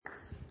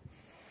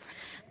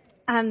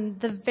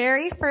The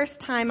very first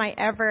time I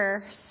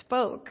ever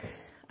spoke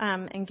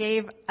and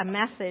gave a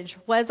message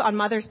was on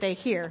Mother's Day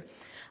here,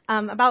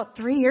 about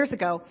 3 years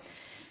ago.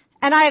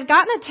 And I had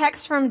gotten a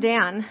text from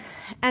Dan,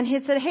 and he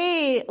said,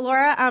 "Hey,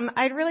 Laura,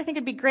 I really think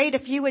it'd be great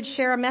if you would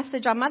share a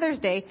message on Mother's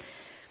Day."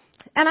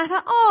 And I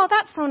thought, oh,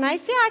 that's so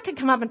nice. Yeah, I could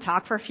come up and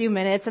talk for a few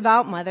minutes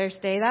about Mother's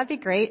Day. That'd be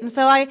great. And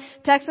so I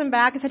texted him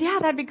back and said, yeah,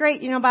 that'd be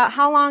great. About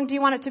how long do you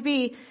want it to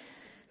be?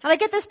 And I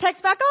get this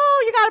text back,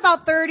 oh, you got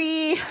about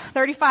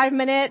 35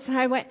 minutes. And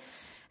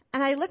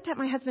I looked at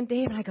my husband,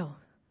 Dave, and I go,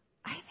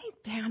 I think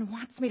Dan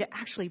wants me to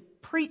actually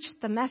preach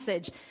the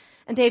message.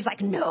 And Dave's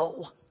like,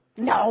 no.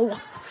 You're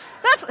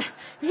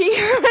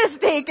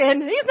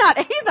mistaken. He's not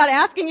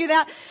asking you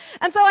that.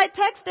 And so I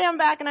text Dan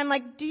back and I'm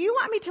like, do you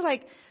want me to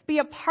be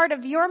a part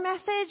of your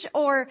message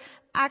or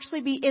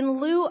actually be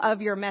in lieu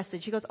of your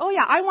message? He goes, oh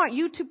yeah, I want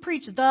you to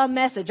preach the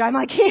message. I'm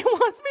like, he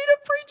wants me to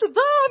preach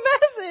the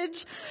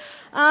message.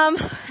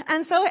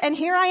 And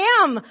here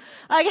I am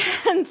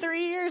again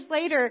 3 years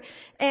later.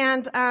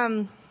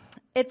 And,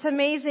 it's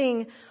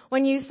amazing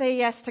when you say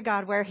yes to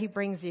God where He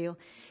brings you.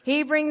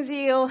 He brings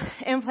you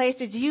in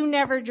places you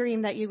never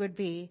dreamed that you would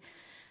be.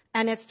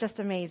 And it's just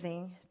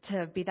amazing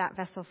to be that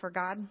vessel for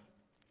God.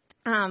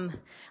 I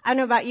don't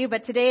know about you,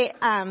 but today,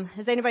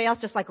 is anybody else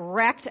just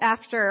wrecked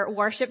after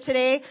worship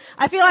today?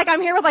 I feel like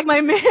I'm here with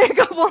my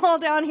mega ball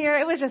down here.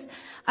 It was just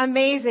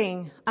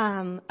amazing.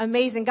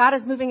 Amazing. God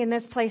is moving in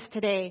this place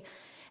today.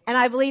 And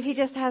I believe He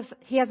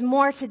has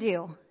more to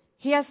do.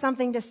 He has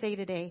something to say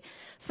today.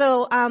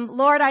 So,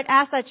 Lord, I'd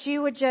ask that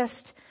you would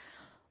just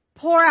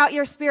pour out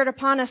your Spirit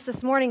upon us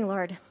this morning,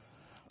 Lord.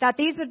 That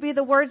these would be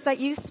the words that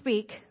you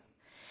speak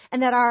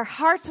and that our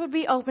hearts would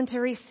be open to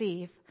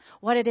receive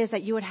what it is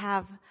that you would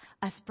have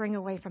us bring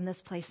away from this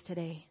place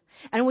today.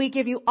 And we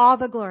give you all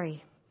the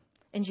glory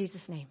in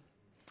Jesus' name.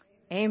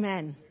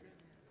 Amen.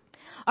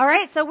 All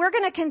right, so we're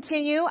going to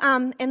continue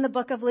in the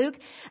book of Luke,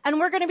 and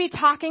we're going to be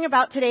talking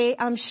about today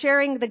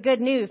sharing the good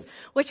news,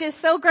 which is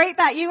so great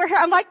that you were here.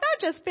 I'm like,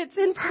 that just fits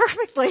in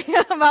perfectly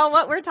about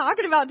what we're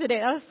talking about today.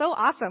 That was so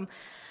awesome.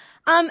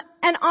 And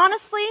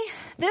honestly,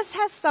 this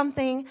has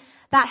something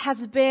that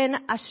has been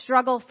a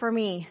struggle for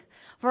me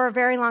for a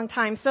very long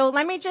time. So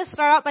let me just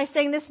start out by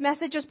saying this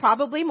message is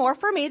probably more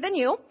for me than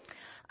you.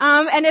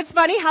 And it's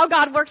funny how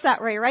God works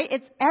that way, right?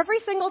 It's every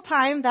single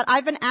time that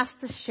I've been asked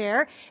to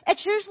share,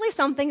 it's usually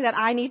something that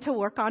I need to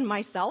work on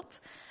myself.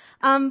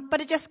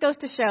 But it just goes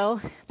to show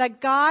that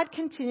God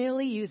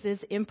continually uses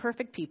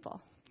imperfect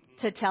people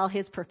to tell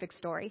His perfect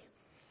story.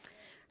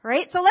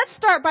 Right? So let's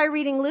start by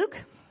reading Luke.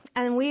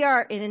 And we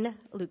are in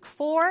Luke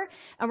 4,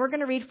 and we're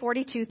going to read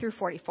 42 through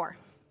 44.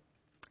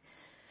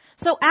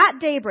 So at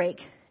daybreak,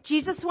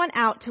 Jesus went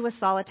out to a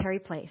solitary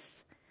place.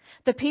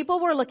 The people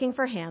were looking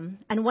for Him,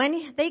 and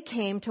when they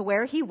came to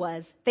where He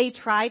was, they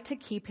tried to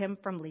keep Him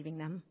from leaving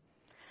them.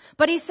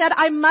 But He said,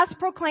 I must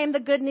proclaim the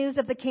good news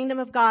of the kingdom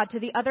of God to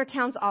the other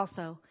towns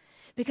also,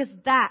 because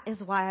that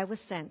is why I was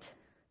sent.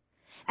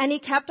 And He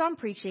kept on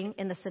preaching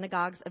in the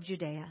synagogues of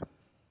Judea.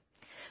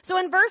 So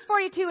in verse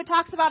 42, it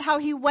talks about how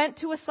He went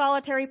to a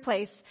solitary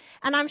place.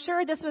 And I'm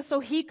sure this was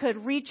so He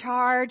could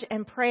recharge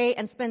and pray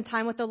and spend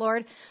time with the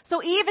Lord.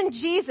 So even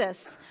Jesus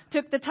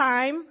took the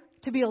time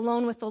to be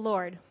alone with the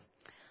Lord.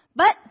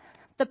 But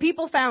the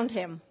people found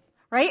Him,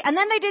 right? And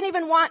then they didn't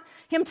even want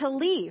Him to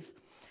leave.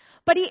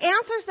 But He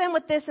answers them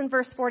with this in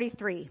verse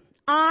 43.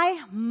 I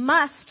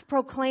must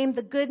proclaim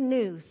the good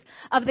news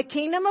of the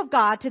kingdom of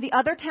God to the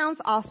other towns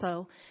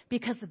also,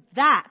 because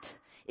that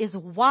is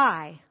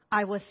why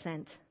I was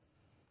sent.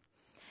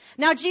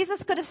 Now, Jesus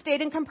could have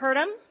stayed in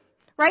Capernaum,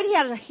 right? He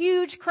had a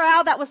huge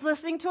crowd that was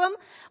listening to Him.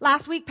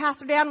 Last week,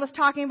 Pastor Dan was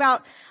talking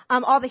about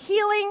all the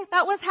healing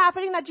that was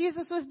happening that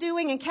Jesus was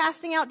doing and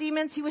casting out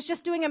demons. He was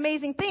just doing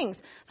amazing things.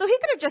 So He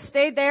could have just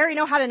stayed there,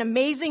 had an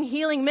amazing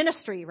healing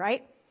ministry,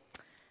 right?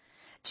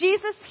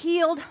 Jesus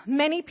healed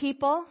many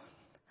people,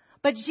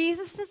 but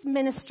Jesus'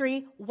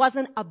 ministry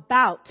wasn't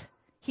about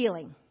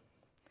healing.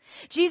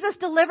 Jesus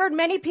delivered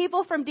many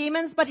people from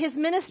demons, but His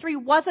ministry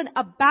wasn't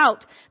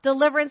about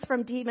deliverance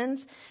from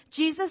demons.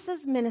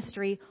 Jesus'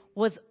 ministry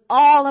was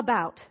all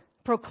about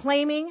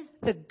proclaiming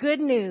the good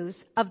news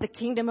of the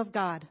kingdom of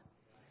God.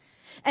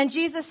 And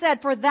Jesus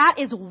said, for that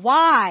is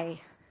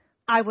why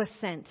I was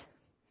sent.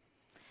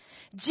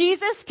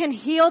 Jesus can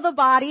heal the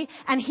body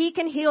and He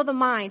can heal the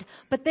mind,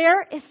 but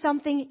there is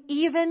something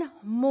even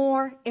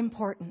more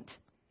important.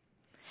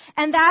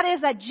 And that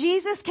is that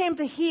Jesus came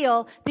to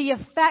heal the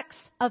effects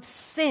of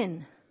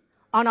sin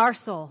on our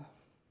soul.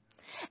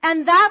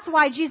 And that's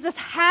why Jesus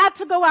had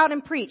to go out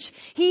and preach.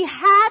 He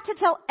had to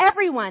tell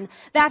everyone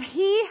that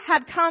He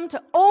had come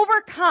to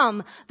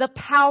overcome the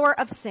power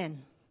of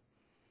sin.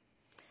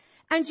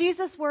 And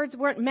Jesus' words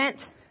weren't meant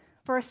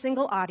for a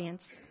single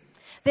audience.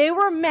 They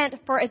were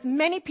meant for as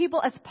many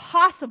people as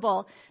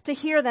possible to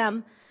hear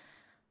them.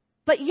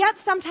 But yet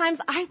sometimes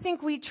I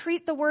think we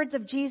treat the words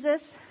of Jesus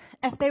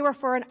if they were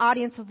for an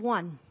audience of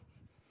one.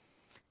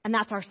 And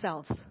that's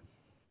ourselves.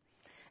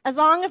 As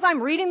long as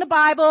I'm reading the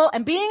Bible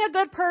and being a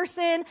good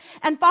person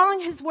and following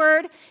His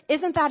word,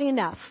 isn't that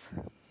enough?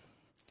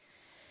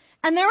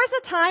 And there was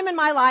a time in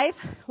my life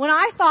when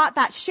I thought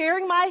that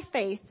sharing my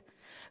faith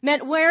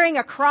meant wearing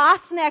a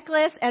cross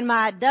necklace and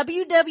my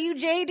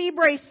WWJD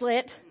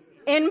bracelet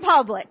in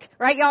public.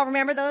 Right? Y'all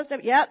remember those?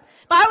 Yep.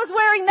 If I was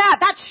wearing that,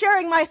 that's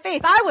sharing my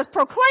faith. I was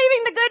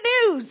proclaiming the good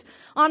news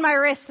on my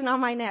wrists and on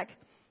my neck.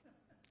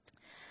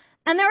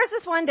 And there was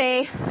this one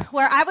day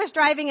where I was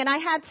driving and I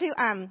had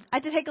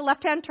to take a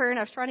left-hand turn.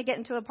 I was trying to get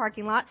into a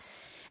parking lot.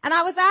 And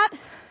I was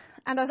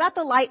at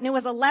the light, and it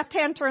was a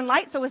left-hand turn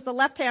light, so it was the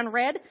left-hand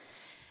red.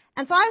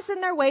 And so I was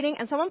sitting there waiting,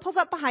 and someone pulls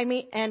up behind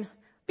me, and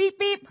beep,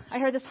 beep, I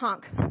heard this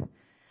honk.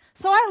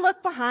 So I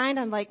look behind,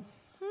 I'm like,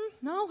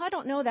 no, I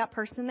don't know that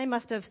person. They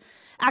must have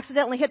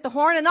accidentally hit the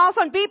horn, and all of a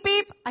sudden, beep,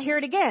 beep, I hear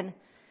it again.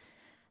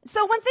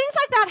 So when things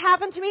like that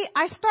happen to me,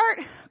 I start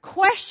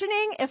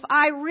questioning if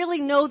I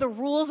really know the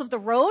rules of the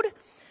road.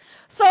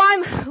 So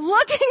I'm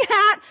looking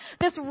at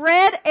this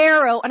red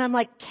arrow, and I'm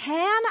like,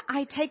 can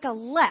I take a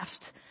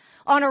left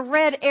on a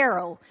red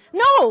arrow? No,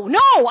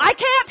 I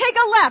can't take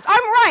a left.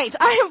 I'm right.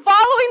 I am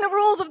following the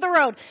rules of the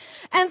road.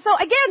 And so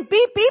again,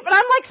 beep, beep, and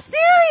I'm like,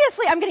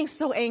 seriously, I'm getting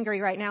so angry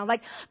right now.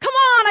 Like, come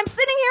on, I'm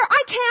sitting here.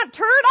 I can't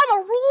turn. I'm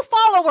a rule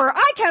follower.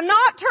 I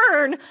cannot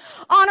turn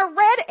on a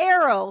red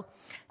arrow.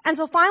 And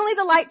so finally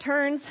the light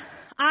turns.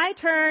 I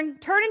turn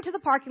into the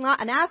parking lot,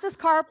 and as this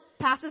car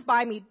passes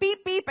by me,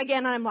 beep, beep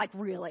again, and I'm like,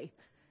 really?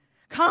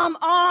 Come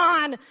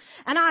on!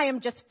 And I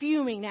am just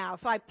fuming now.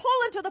 So I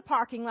pull into the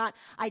parking lot,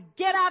 I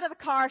get out of the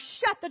car,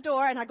 shut the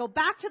door, and I go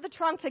back to the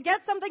trunk to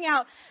get something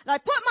out, and I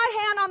put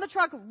my hand on the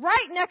truck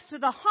right next to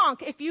the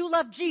honk, "If you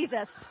love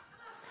Jesus"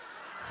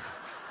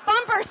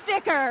 bumper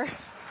sticker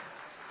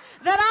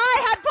that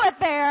I had put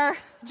there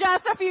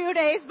just a few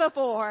days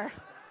before.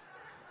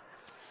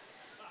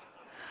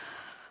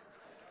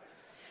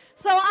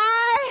 So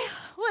I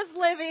was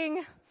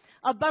living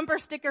a bumper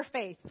sticker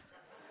faith.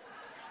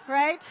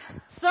 Right?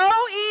 So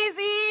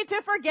easy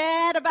to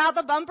forget about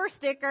the bumper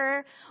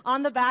sticker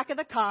on the back of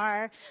the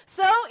car.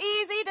 So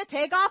easy to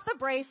take off the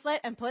bracelet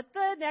and put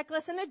the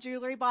necklace in a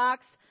jewelry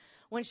box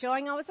when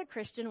showing I was a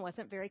Christian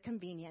wasn't very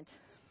convenient.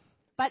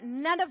 But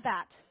none of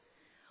that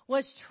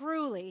was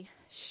truly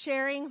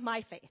sharing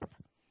my faith.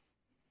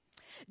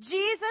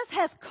 Jesus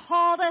has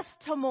called us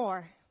to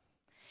more.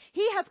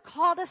 He has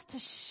called us to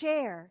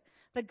share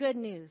the good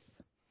news.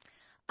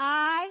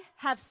 I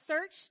have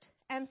searched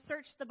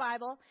the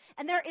Bible,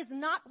 and there is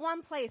not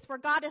one place where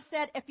God has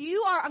said, if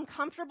you are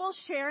uncomfortable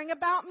sharing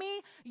about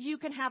me, you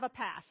can have a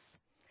pass.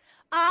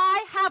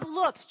 I have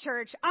looked,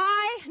 church.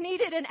 I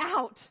needed an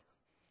out.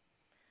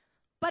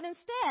 But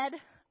instead,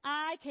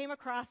 I came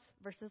across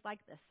verses like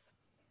this.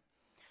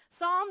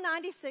 Psalm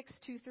 96,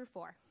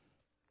 2-4.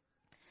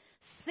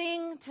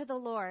 Sing to the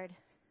Lord.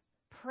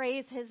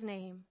 Praise his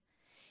name.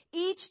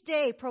 Each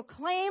day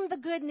proclaim the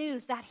good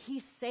news that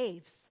he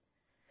saves.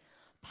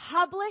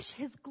 Publish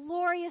his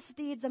glorious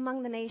deeds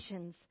among the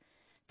nations.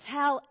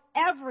 Tell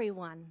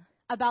everyone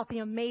about the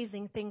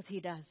amazing things he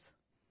does.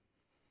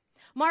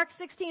 Mark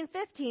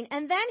 16:15.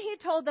 And then he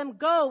told them,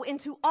 go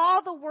into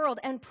all the world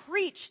and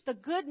preach the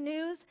good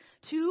news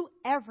to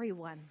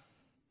everyone.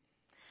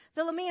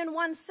 Philemon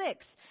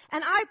 1:6.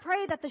 And I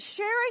pray that the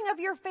sharing of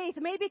your faith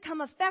may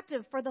become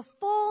effective for the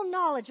full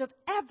knowledge of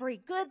every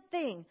good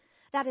thing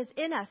that is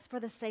in us for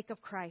the sake of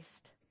Christ.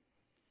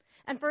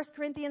 And 1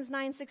 Corinthians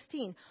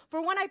 9:16,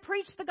 for when I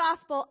preach the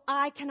gospel,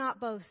 I cannot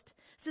boast,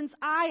 since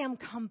I am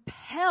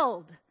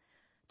compelled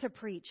to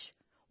preach.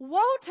 Woe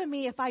to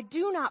me if I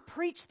do not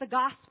preach the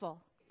gospel.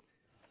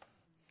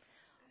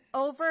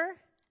 Over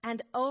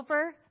and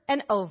over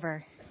and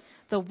over,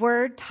 the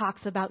word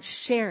talks about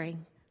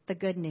sharing the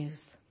good news.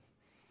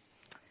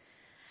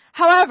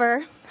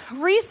 However,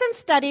 recent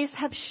studies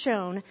have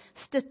shown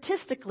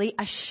statistically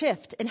a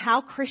shift in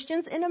how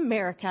Christians in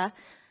America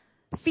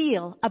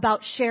feel about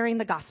sharing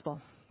the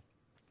gospel.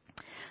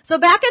 So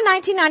back in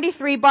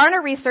 1993,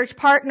 Barna Research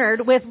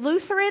partnered with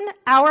Lutheran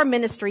Hour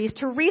Ministries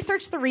to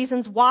research the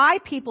reasons why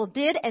people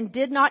did and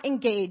did not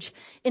engage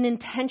in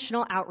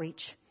intentional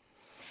outreach.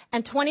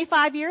 And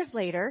 25 years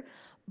later,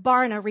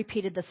 Barna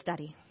repeated the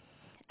study.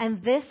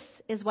 And this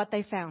is what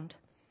they found.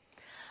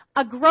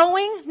 A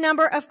growing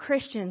number of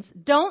Christians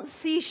don't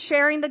see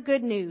sharing the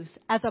good news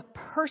as a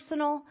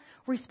personal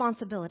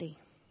responsibility.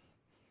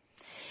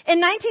 In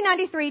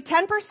 1993,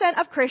 10%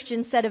 of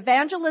Christians said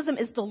evangelism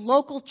is the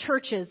local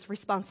church's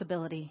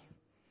responsibility.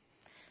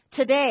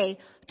 Today,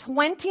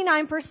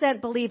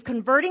 29% believe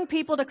converting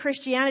people to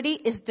Christianity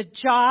is the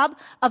job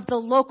of the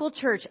local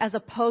church as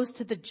opposed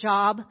to the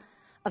job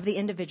of the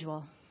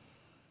individual.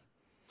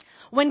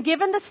 When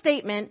given the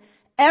statement,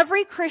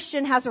 every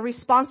Christian has a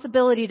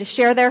responsibility to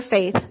share their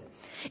faith,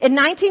 in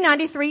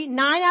 1993,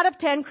 9 out of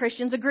 10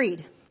 Christians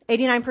agreed,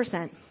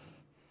 89%.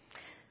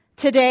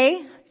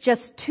 Today,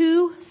 just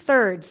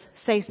 2/3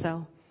 say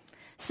so,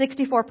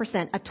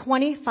 64%, a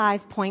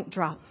 25-point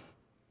drop.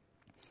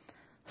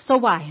 So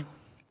why?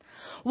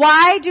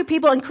 Why do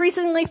people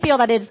increasingly feel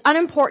that it is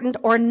unimportant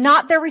or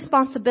not their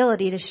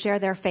responsibility to share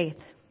their faith?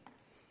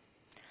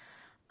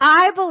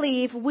 I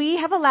believe we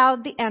have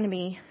allowed the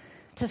enemy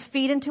to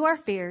feed into our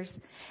fears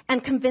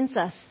and convince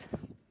us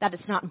that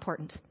it's not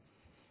important.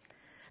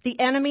 The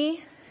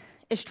enemy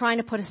is trying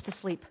to put us to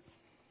sleep.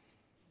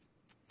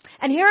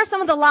 And here are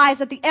some of the lies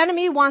that the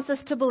enemy wants us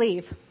to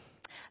believe.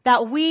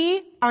 That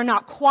we are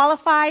not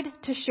qualified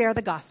to share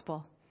the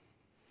gospel.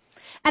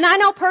 And I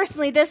know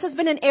personally this has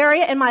been an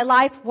area in my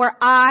life where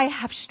I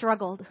have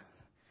struggled.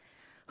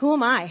 Who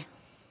am I?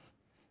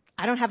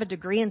 I don't have a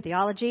degree in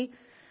theology,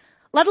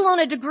 let alone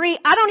a degree.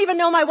 I don't even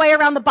know my way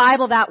around the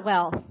Bible that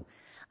well.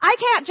 I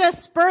can't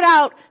just spurt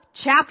out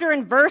chapter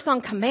and verse on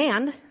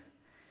command.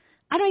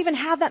 I don't even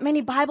have that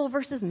many Bible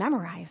verses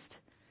memorized.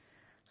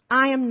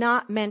 I am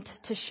not meant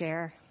to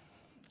share.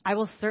 I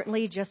will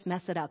certainly just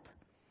mess it up.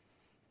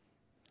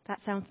 That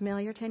sound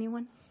familiar to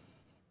anyone?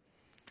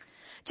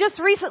 Just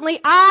recently,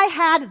 I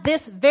had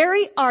this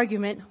very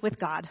argument with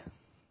God.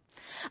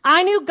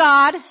 I knew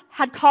God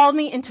had called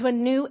me into a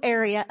new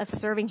area of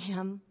serving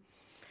Him.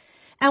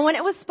 And when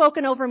it was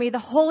spoken over me, the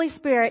Holy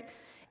Spirit,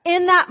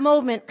 in that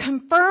moment,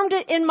 confirmed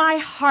it in my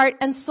heart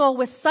and soul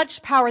with such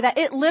power that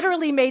it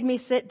literally made me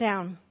sit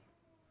down.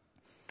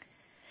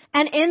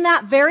 And in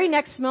that very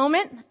next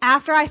moment,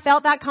 after I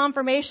felt that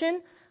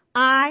confirmation,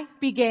 I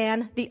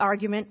began the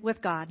argument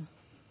with God.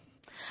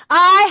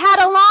 I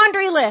had a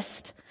laundry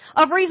list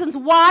of reasons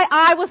why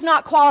I was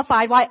not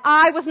qualified, why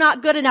I was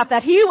not good enough,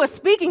 that He was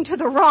speaking to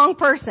the wrong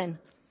person.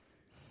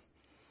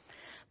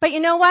 But you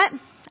know what?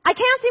 I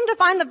can't seem to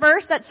find the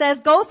verse that says,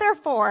 "Go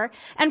therefore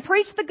and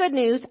preach the good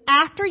news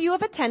after you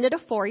have attended a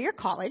 4-year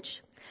college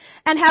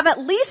and have at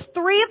least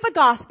 3 of the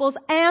Gospels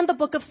and the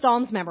book of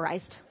Psalms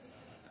memorized."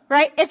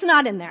 Right? It's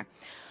not in there.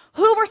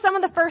 Who were some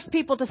of the first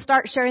people to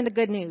start sharing the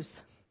good news?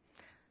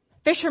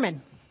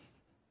 Fishermen.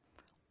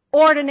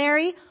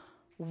 Ordinary,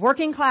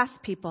 working class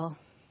people.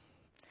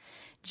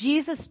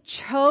 Jesus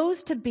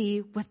chose to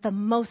be with the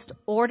most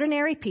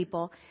ordinary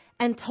people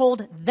and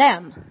told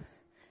them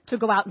to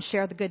go out and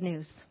share the good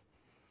news.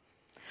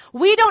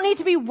 We don't need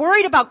to be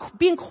worried about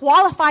being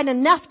qualified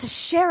enough to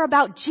share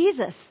about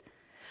Jesus.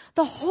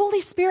 The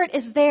Holy Spirit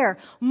is there,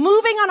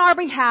 moving on our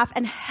behalf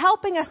and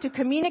helping us to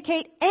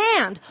communicate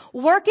and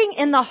working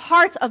in the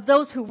hearts of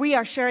those who we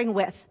are sharing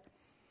with.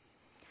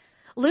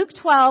 Luke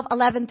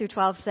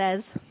 12:11-12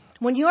 says,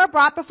 "When you are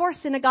brought before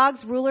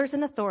synagogues, rulers,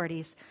 and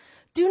authorities,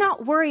 do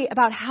not worry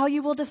about how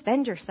you will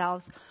defend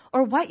yourselves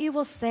or what you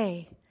will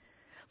say,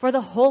 for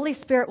the Holy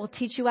Spirit will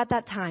teach you at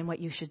that time what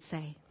you should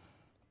say."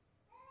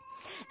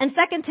 And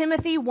 2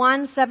 Timothy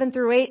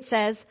 1:7-8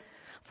 says,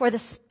 "For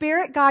the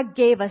Spirit God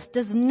gave us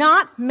does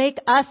not make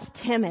us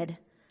timid,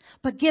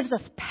 but gives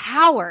us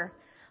power,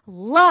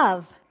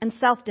 love, and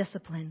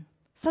self-discipline.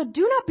 So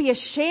do not be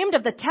ashamed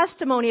of the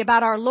testimony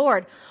about our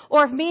Lord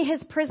or of me,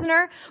 His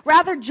prisoner.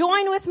 Rather,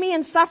 join with me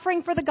in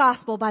suffering for the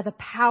gospel by the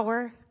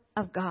power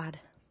of God."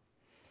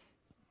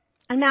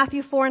 And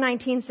Matthew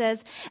 4:19 says,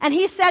 "And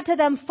He said to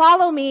them,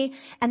 'Follow me,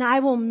 and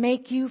I will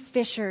make you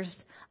fishers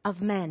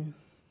of men.'"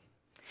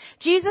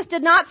 Jesus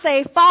did not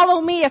say, "Follow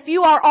me if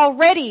you are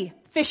already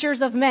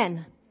fishers of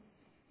men."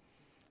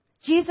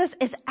 Jesus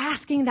is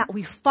asking that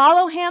we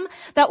follow Him,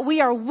 that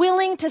we are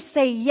willing to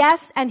say yes,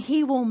 and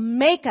He will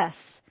make us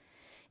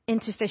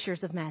into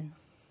fishers of men.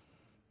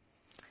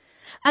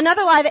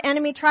 Another lie the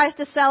enemy tries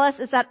to sell us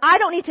is that I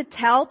don't need to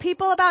tell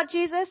people about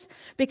Jesus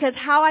because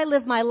how I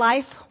live my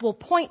life will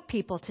point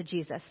people to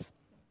Jesus.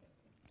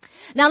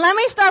 Now let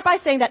me start by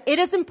saying that it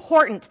is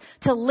important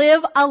to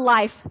live a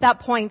life that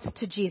points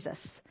to Jesus.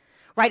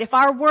 Right? If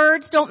our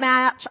words don't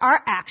match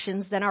our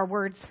actions, then our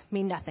words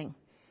mean nothing.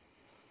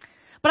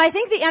 But I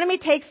think the enemy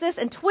takes this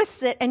and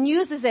twists it and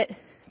uses it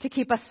to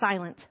keep us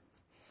silent.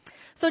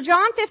 So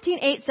John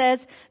 15:8 says,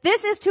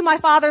 "This is to my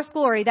Father's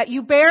glory, that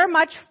you bear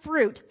much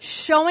fruit,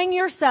 showing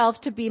yourselves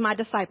to be my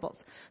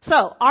disciples."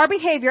 So our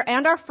behavior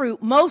and our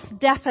fruit most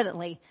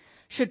definitely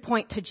should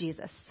point to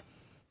Jesus.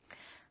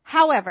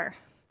 However,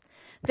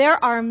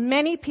 there are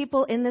many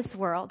people in this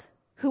world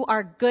who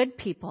are good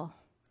people,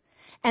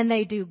 and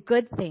they do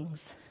good things,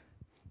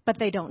 but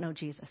they don't know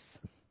Jesus.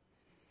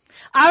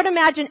 I would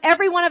imagine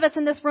every one of us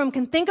in this room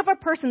can think of a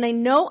person they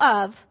know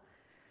of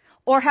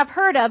or have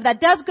heard of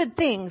that does good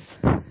things,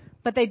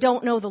 but they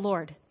don't know the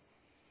Lord.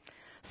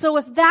 So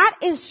if that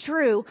is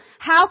true,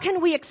 how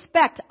can we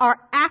expect our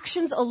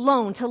actions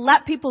alone to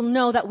let people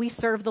know that we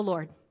serve the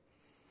Lord?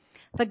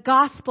 The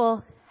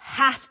gospel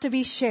has to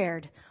be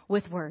shared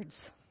with words.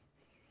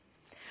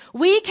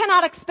 We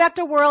cannot expect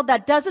a world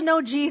that doesn't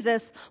know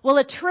Jesus will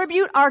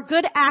attribute our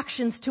good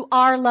actions to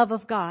our love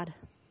of God.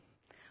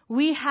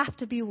 We have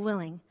to be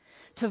willing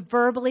to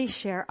verbally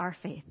share our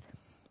faith.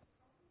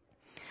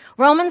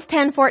 Romans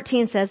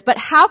 10:14 says, "But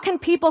how can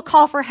people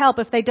call for help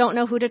if they don't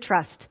know who to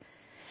trust?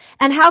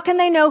 And how can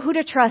they know who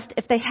to trust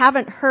if they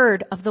haven't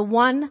heard of the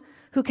one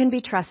who can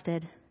be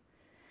trusted?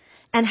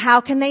 And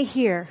how can they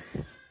hear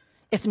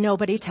if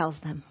nobody tells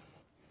them?"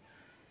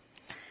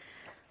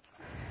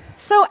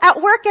 So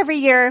at work every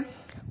year,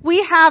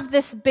 we have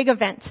this big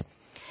event.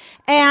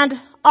 And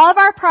all of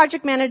our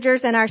project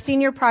managers and our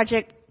senior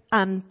project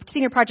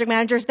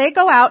managers, they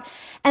go out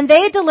and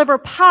they deliver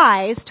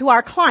pies to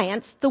our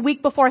clients the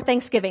week before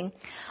Thanksgiving.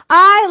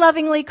 I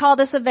lovingly call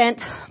this event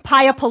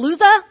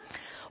Pie-a-Palooza,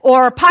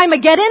 or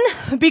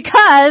Pie-mageddon,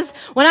 because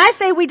when I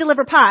say we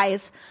deliver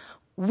pies,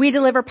 we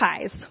deliver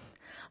pies.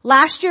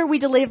 Last year we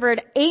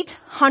delivered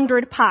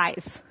 800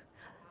 pies.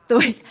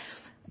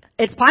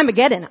 It's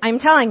Pie-mageddon, I'm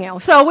telling you.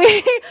 So we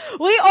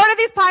ordered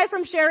these pies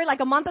from Sherry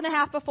like a month and a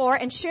half before,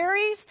 and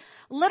Sherry's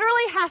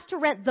literally has to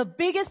rent the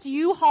biggest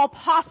U-Haul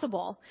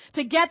possible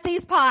to get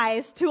these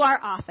pies to our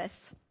office.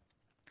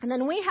 And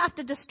then we have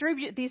to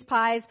distribute these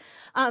pies,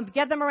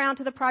 get them around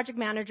to the project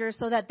managers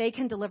so that they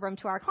can deliver them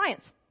to our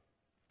clients.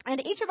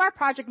 And each of our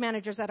project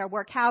managers at our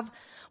work have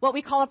what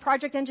we call a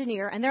project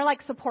engineer, and they're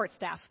like support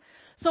staff.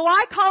 So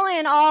I call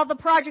in all the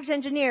project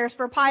engineers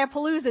for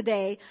Pie-a-Palooza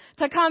Day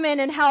to come in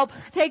and help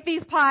take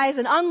these pies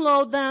and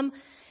unload them.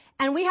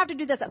 And we have to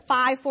do this at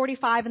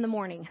 5:45 in the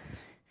morning.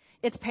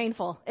 It's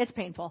painful. It's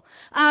painful.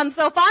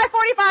 So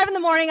 5:45 in the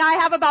morning, I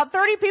have about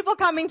 30 people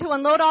coming to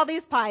unload all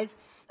these pies.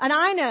 And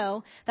I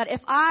know that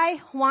if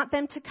I want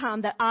them to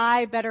come, that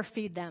I better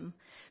feed them.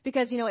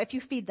 Because, if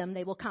you feed them,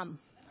 they will come.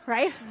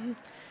 Right?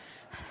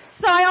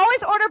 So I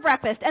always order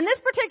breakfast. And this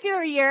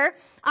particular year,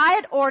 I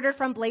had ordered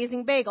from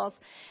Blazing Bagels.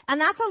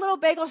 And that's a little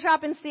bagel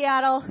shop in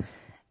Seattle.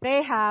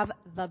 They have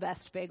the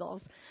best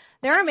bagels.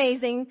 They're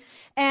amazing.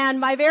 And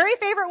my very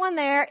favorite one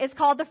there is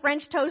called the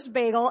French Toast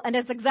Bagel. And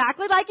it's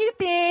exactly like you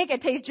think.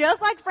 It tastes just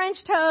like French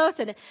toast.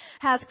 And it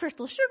has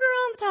crystal sugar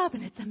on the top.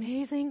 And it's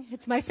amazing.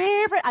 It's my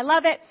favorite. I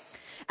love it.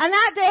 And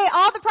that day,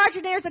 all the project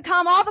engineers had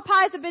come, all the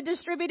pies had been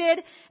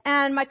distributed,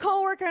 and my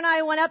coworker and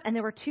I went up, and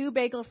there were 2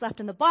 bagels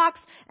left in the box,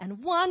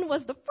 and one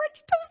was the French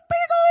Toast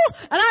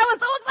Bagel, and I was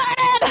so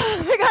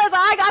excited because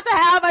I got to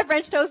have my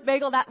French Toast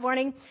Bagel that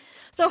morning.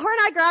 So her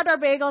and I grabbed our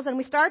bagels, and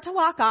we started to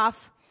walk off,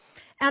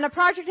 and a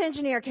project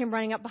engineer came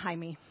running up behind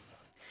me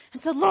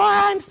and said, "Laura,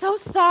 I'm so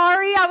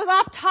sorry. I was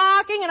off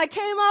talking, and I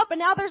came up, and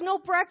now there's no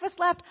breakfast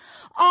left.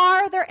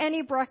 Are there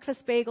any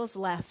breakfast bagels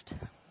left?"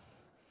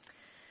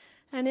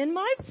 And in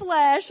my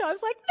flesh, I was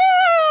like,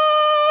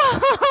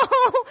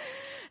 "No!"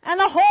 And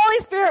the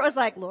Holy Spirit was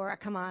like, "Laura,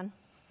 come on.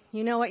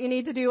 You know what you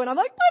need to do." And I'm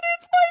like, "But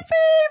it's my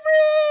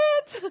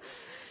favorite."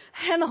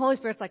 And the Holy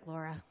Spirit's like,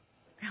 "Laura,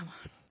 come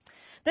on."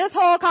 This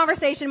whole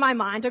conversation in my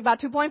mind took about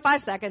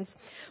 2.5 seconds.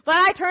 But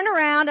I turned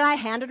around and I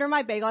handed her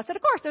my bagel. I said,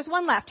 "Of course, there's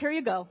one left. Here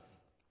you go."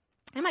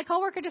 And my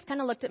coworker just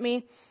kind of looked at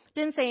me,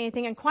 didn't say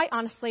anything. And quite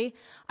honestly,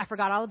 I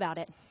forgot all about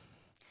it.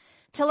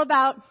 Till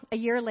about a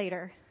year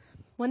later,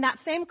 when that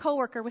same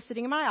coworker was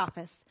sitting in my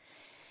office,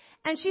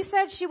 and she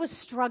said she was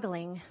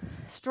struggling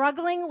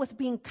with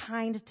being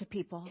kind to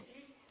people.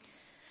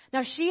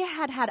 Now, she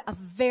had had a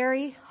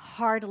very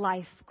hard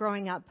life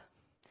growing up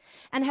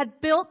and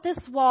had built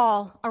this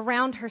wall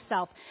around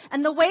herself.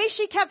 And the way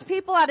she kept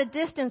people at a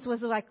distance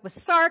was like with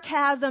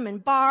sarcasm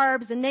and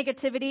barbs and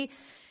negativity.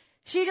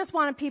 She just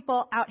wanted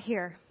people out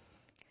here.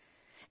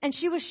 And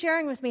she was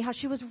sharing with me how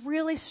she was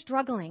really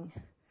struggling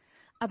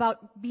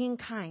about being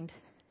kind.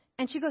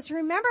 And she goes, "You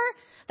remember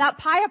that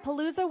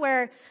Pie-a-Palooza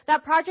where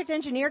that project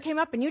engineer came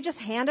up and you just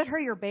handed her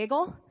your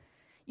bagel?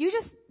 You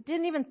just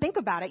didn't even think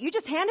about it. You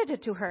just handed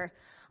it to her.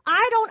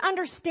 I don't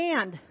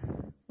understand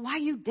why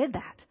you did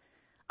that.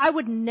 I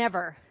would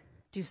never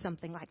do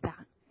something like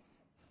that."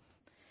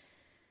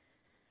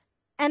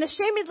 And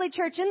ashamedly,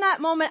 church, in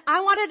that moment,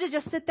 I wanted to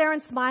just sit there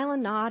and smile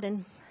and nod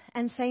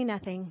and say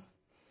nothing.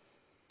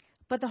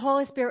 But the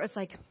Holy Spirit was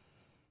like,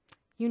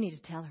 "You need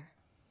to tell her."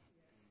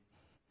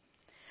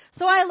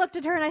 So I looked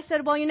at her and I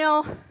said, "Well,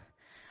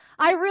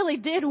 I really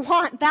did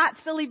want that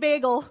silly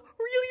bagel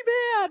really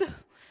bad.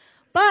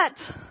 But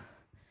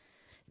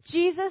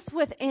Jesus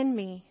within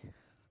me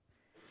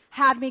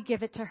had me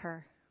give it to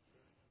her."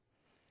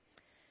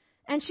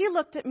 And she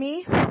looked at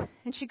me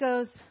and she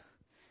goes,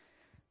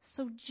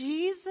 "So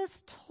Jesus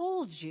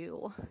told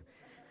you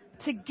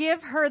to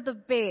give her the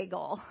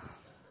bagel?"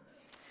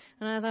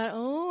 And I thought,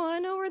 "Oh, I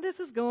know where this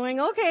is going.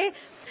 Okay."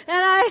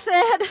 And I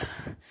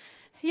said,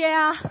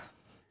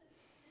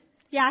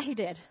 Yeah, he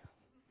did.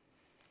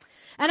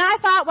 And I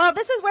thought, well,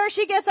 this is where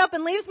she gets up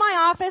and leaves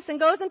my office and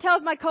goes and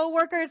tells my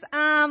coworkers,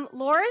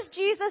 Laura's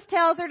Jesus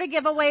tells her to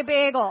give away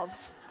bagels.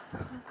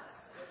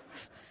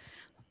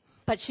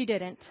 But she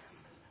didn't.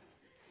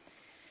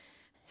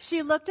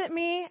 She looked at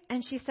me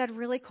and she said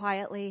really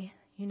quietly,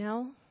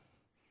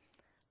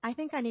 "I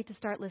think I need to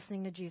start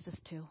listening to Jesus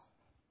too."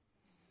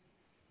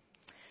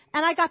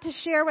 And I got to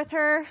share with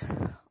her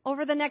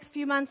over the next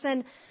few months,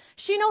 and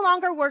she no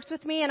longer works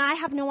with me, and I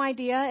have no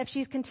idea if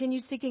she's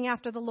continued seeking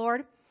after the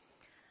Lord.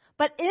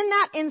 But in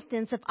that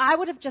instance, if I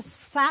would have just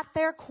sat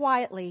there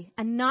quietly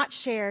and not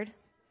shared,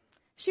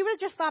 she would have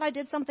just thought I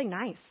did something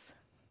nice.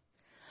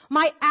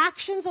 My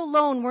actions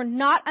alone were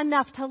not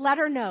enough to let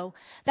her know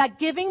that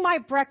giving my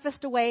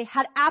breakfast away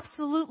had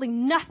absolutely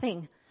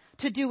nothing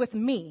to do with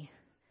me,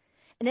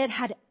 and it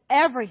had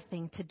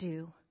everything to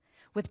do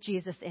with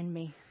Jesus in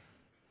me.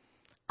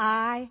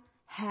 I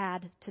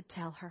had to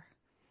tell her.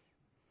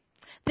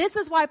 This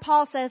is why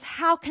Paul says,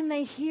 how can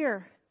they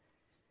hear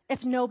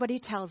if nobody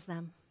tells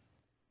them?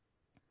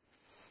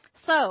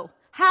 So,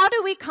 how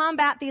do we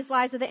combat these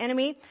lies of the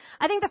enemy?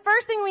 I think the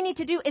first thing we need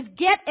to do is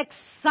get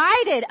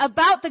excited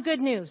about the good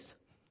news.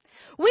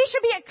 We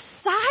should be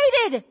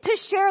excited to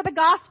share the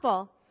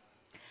gospel.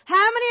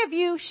 How many of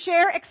you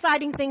share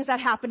exciting things that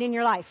happen in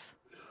your life?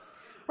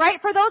 Right?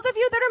 For those of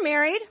you that are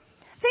married,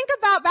 think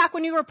about back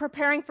when you were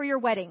preparing for your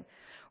wedding.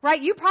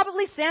 Right? You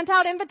probably sent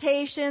out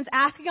invitations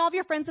asking all of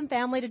your friends and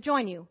family to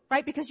join you,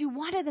 right? Because you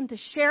wanted them to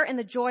share in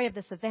the joy of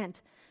this event.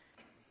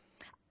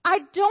 I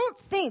don't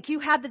think you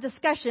had the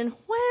discussion,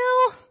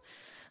 well,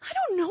 I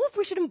don't know if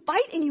we should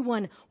invite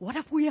anyone. What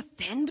if we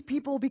offend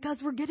people because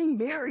we're getting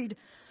married?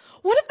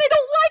 What if they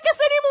don't like us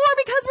anymore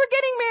because we're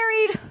getting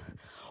married?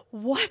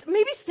 What?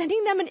 Maybe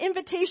sending them an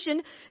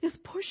invitation is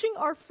pushing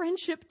our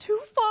friendship too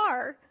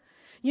far.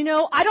 You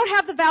know, I don't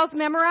have the vows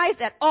memorized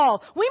at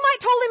all. We might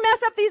totally mess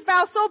up these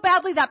vows so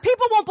badly that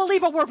people won't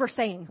believe a word we're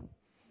saying.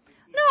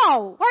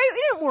 No,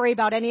 you didn't worry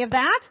about any of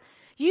that.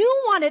 You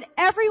wanted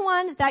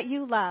everyone that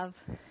you love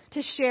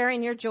to share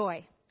in your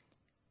joy.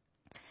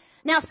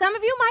 Now, some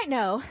of you might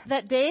know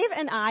that Dave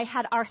and I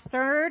had our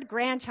third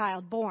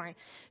grandchild born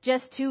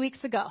just 2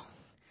 weeks ago.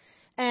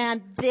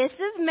 And this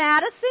is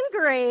Madison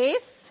Grace,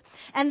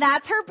 and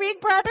that's her big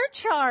brother,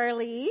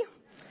 Charlie.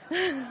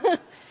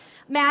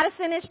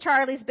 Madison is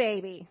Charlie's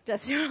baby.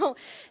 Just, you know,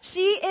 she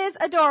is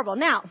adorable.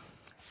 Now,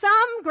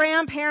 some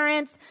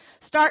grandparents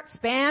start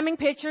spamming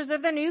pictures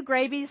of their new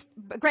grandbabies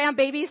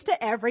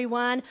to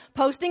everyone,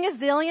 posting a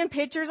zillion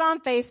pictures on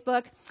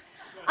Facebook.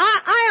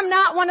 I am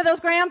not one of those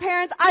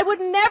grandparents. I would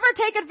never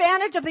take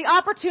advantage of the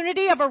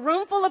opportunity of a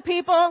room full of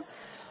people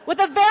with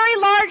a very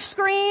large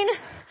screen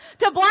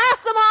to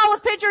blast them all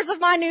with pictures of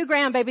my new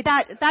grandbaby.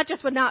 That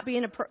just would not be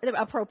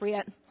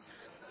appropriate.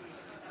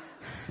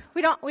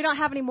 We don't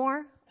have any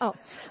more? Oh,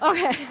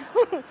 okay.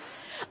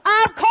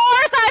 Of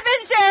course I've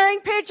been sharing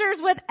pictures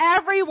with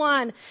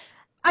everyone.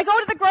 I go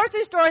to the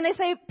grocery store and they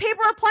say,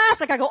 paper or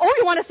plastic? I go, oh,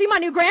 you want to see my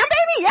new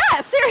grandbaby?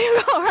 Yes, here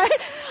you go, right?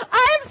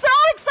 I'm so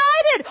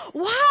excited.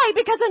 Why?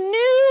 Because a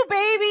new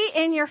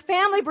baby in your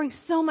family brings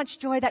so much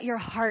joy that your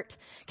heart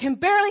can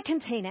barely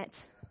contain it.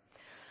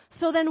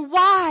 So then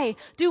why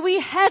do we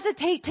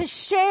hesitate to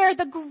share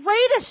the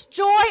greatest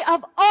joy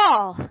of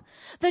all,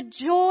 the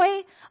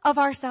joy of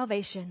our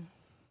salvation?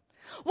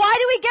 Why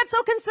do we get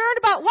so concerned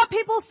about what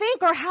people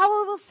think or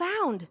how it will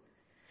sound?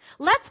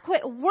 Let's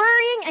quit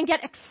worrying and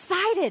get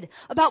excited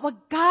about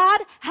what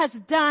God has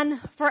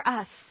done for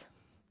us.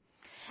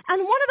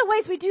 And one of the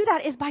ways we do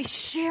that is by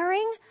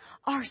sharing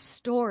our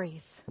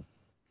stories.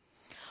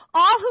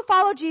 All who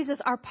follow Jesus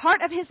are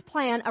part of his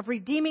plan of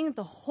redeeming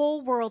the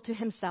whole world to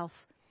himself.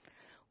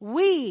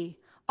 We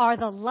are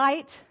the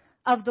light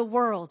of the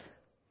world.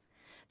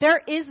 There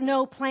is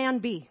no plan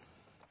B.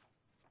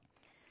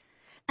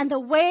 And the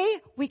way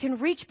we can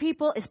reach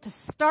people is to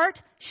start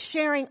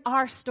sharing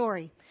our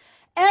story.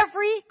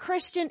 Every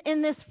Christian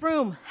in this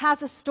room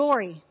has a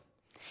story.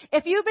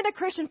 If you've been a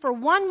Christian for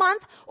 1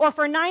 month or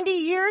for 90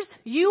 years,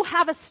 you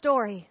have a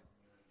story.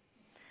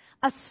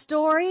 A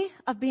story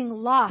of being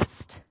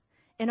lost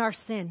in our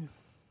sin.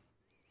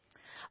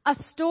 A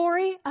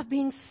story of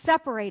being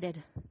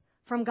separated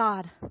from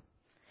God.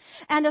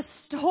 And a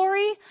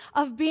story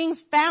of being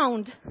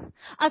found.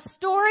 A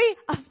story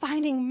of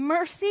finding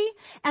mercy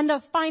and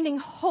of finding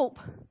hope.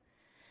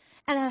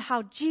 And of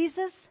how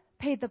Jesus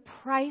paid the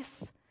price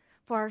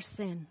for our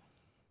sin.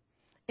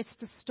 It's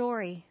the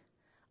story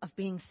of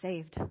being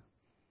saved.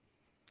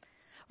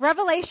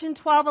 Revelation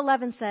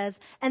 12:11 says,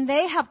 and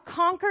they have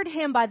conquered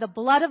him by the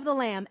blood of the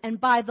Lamb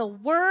and by the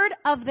word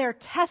of their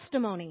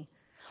testimony,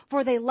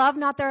 for they love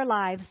not their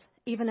lives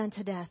even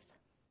unto death.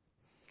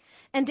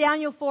 And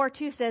Daniel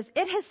 4:2 says,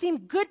 it has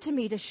seemed good to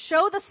me to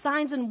show the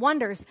signs and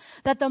wonders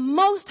that the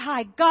Most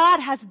High God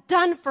has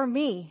done for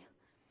me.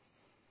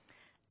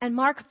 And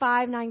Mark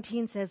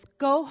 5:19 says,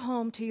 go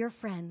home to your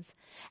friends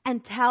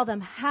and tell them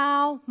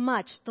how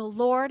much the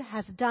Lord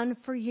has done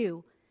for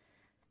you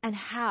and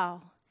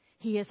how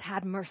he has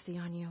had mercy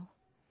on you.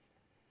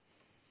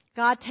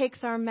 God takes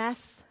our mess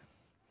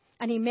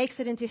and he makes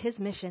it into his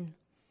mission.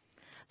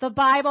 The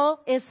Bible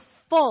is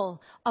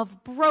full of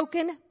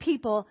broken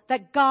people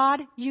that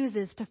God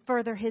uses to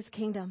further his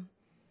kingdom.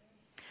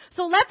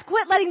 So let's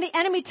quit letting the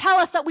enemy tell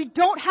us that we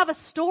don't have a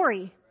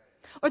story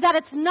or that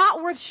it's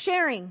not worth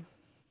sharing.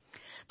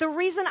 The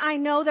reason I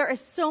know there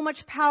is so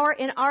much power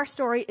in our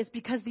story is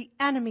because the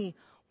enemy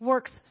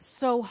works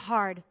so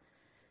hard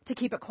to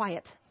keep it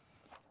quiet.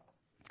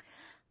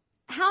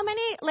 How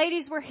many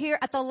ladies were here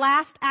at the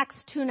last Acts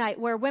 2 night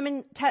where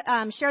women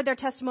shared their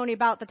testimony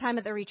about the time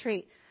of the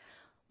retreat?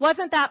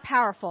 Wasn't that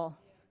powerful?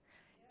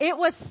 It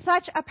was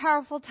such a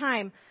powerful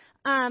time.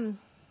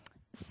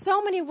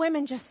 So many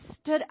women just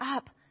stood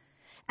up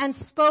and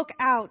spoke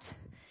out.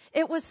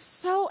 It was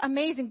so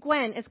amazing.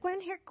 Gwen, is Gwen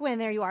here? Gwen,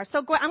 there you are.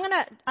 So Gwen, I'm going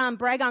to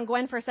brag on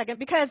Gwen for a second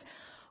because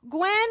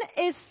Gwen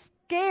is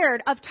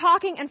scared of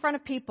talking in front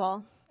of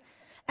people.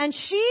 And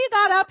she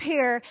got up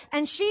here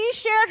and she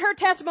shared her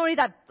testimony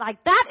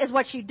that is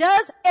what she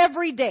does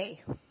every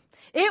day.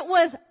 It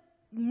was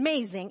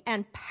amazing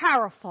and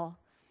powerful.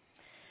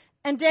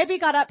 And Debbie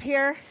got up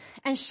here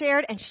and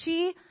shared and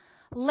she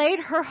laid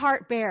her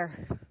heart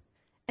bare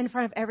in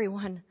front of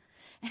everyone.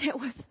 And it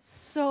was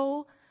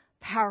so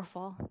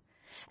powerful.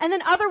 And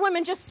then other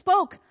women just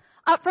spoke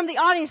up from the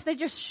audience. They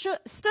just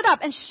stood up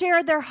and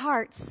shared their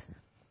hearts.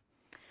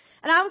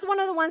 And I was one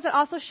of the ones that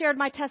also shared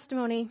my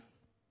testimony.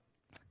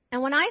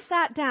 And when I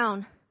sat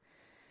down,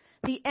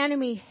 the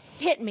enemy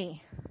hit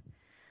me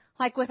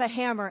like with a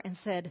hammer and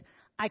said,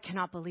 I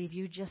cannot believe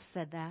you just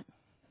said that.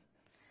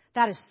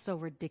 That is so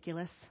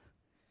ridiculous.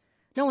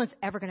 No one's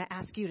ever going to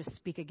ask you to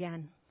speak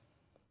again.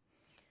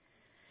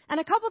 And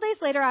a couple days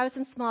later, I was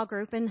in small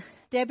group, and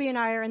Debbie and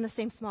I are in the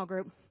same small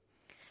group.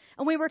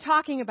 And we were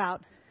talking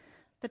about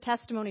the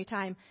testimony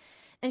time.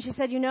 And she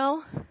said,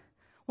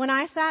 when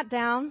I sat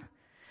down,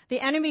 the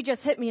enemy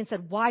just hit me and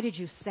said, why did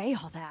you say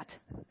all that?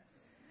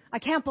 I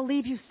can't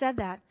believe you said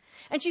that.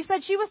 And she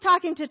said she was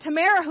talking to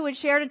Tamara, who had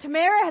shared, and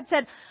Tamara had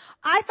said,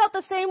 I felt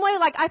the same way.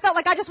 I felt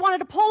like I just wanted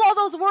to pull all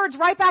those words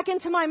right back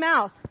into my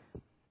mouth.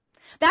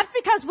 That's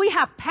because we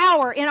have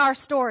power in our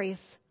stories.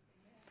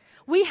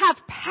 We have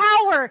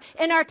power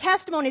in our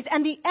testimonies,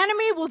 and the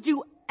enemy will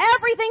do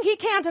everything he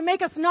can to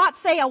make us not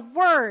say a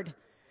word,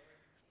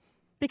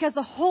 because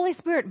the Holy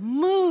Spirit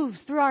moves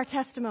through our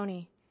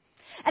testimony.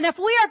 And if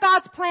we are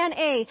God's plan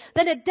A,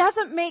 then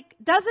doesn't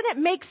it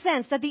make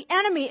sense that the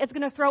enemy is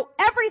going to throw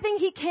everything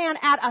he can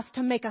at us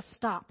to make us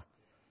stop?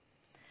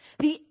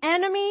 The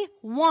enemy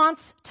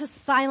wants to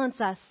silence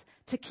us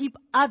to keep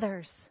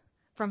others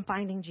from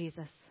finding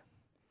Jesus.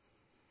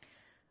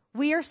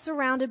 We are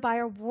surrounded by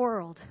a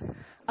world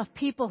of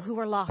people who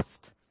are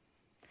lost.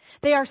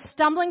 They are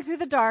stumbling through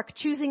the dark,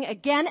 choosing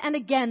again and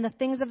again the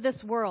things of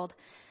this world.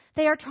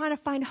 They are trying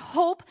to find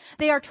hope.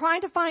 They are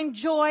trying to find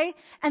joy,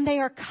 and they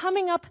are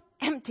coming up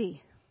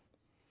empty.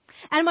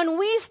 And when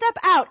we step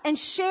out and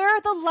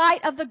share the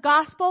light of the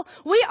gospel,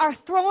 we are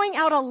throwing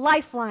out a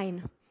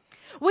lifeline.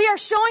 We are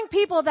showing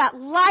people that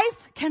life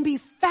can be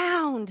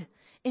found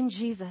in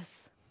Jesus.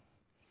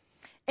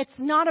 It's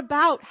not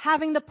about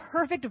having the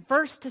perfect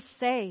verse to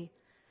say,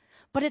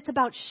 but it's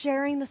about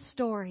sharing the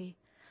story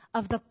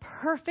of the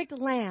perfect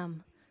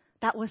lamb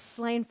that was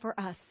slain for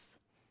us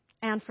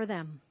and for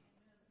them.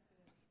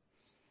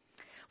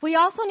 We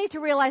also need to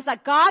realize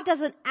that God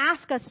doesn't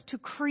ask us to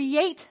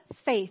create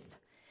faith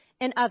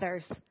in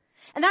others.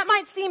 And that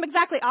might seem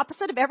exactly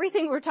opposite of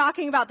everything we're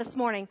talking about this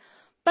morning.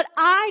 But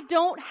I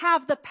don't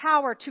have the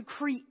power to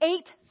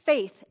create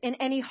faith in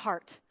any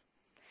heart.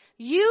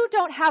 You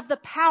don't have the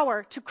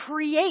power to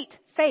create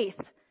faith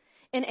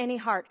in any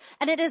heart.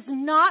 And it is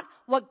not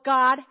what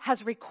God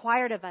has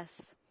required of us.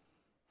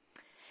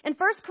 In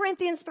 1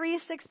 Corinthians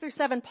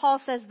 3:6-7, Paul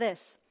says this,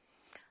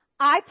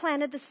 I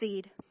planted the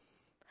seed,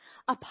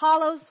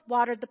 Apollos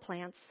watered the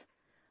plants,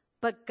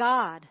 but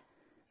God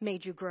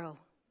made you grow.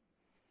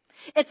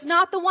 It's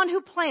not the one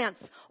who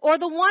plants or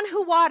the one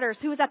who waters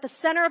who is at the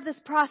center of this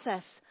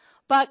process,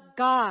 but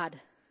God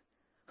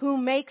who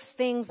makes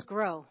things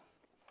grow.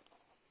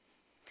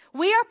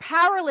 We are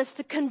powerless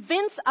to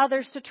convince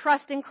others to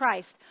trust in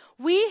Christ.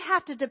 We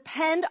have to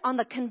depend on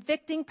the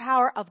convicting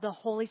power of the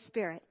Holy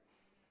Spirit.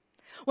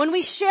 When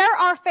we share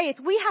our faith,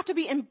 we have to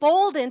be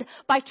emboldened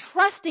by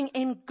trusting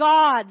in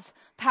God's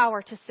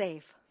power to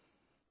save.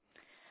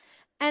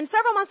 And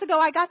several months ago,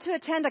 I got to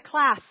attend a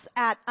class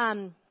at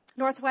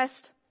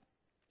Northwest.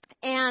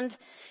 And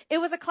it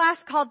was a class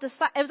called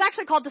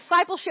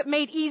Discipleship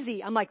Made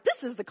Easy. I'm like,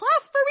 this is the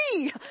class for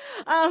me.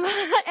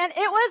 And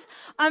it was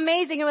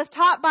amazing. It was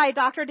taught by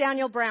Dr.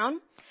 Daniel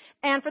Brown.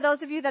 And for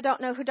those of you that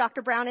don't know who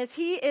Dr. Brown is,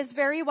 he is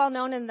very well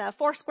known in the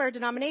Foursquare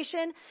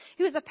denomination.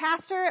 He was a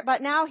pastor,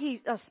 but now he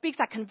speaks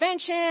at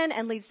convention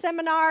and leads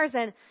seminars,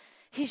 and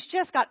he's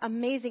just got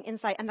amazing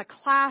insight. And the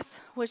class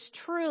was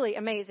truly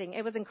amazing.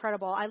 It was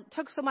incredible. I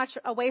took so much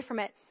away from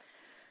it.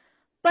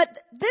 But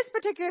this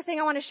particular thing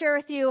I want to share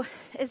with you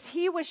is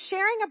he was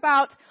sharing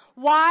about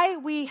why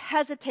we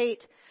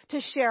hesitate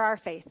to share our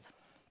faith.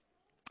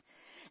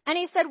 And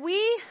he said,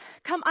 we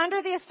come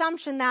under the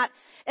assumption that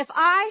if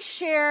I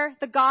share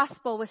the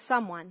gospel with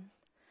someone,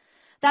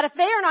 that if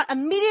they are not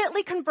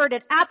immediately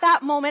converted at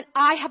that moment,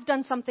 I have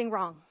done something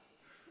wrong.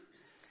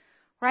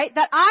 Right?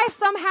 That I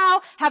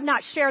somehow have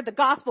not shared the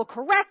gospel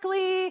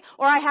correctly,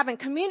 or I haven't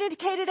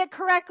communicated it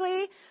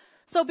correctly.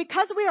 So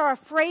because we are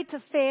afraid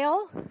to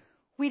fail,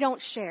 we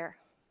don't share.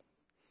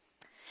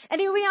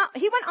 And he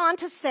went on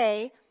to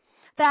say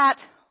that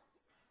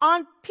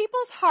on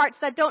people's hearts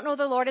that don't know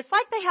the Lord, it's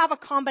like they have a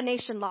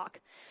combination lock.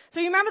 So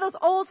you remember those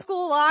old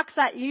school locks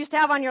that you used to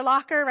have on your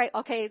locker, right?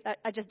 Okay,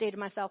 I just dated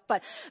myself.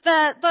 But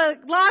the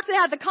locks that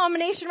had the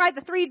combination, right?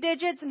 The 3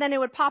 digits, and then it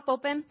would pop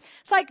open.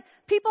 It's like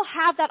people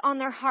have that on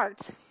their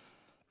heart.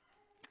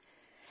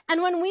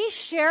 And when we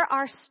share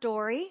our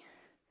story,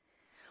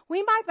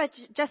 we might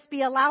just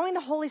be allowing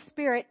the Holy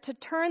Spirit to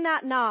turn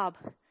that knob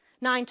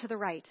 9 to the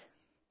right.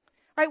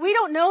 Right? We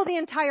don't know the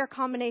entire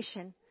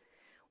combination.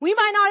 We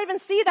might not even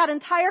see that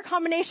entire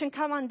combination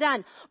come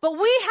undone. But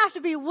we have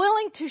to be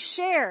willing to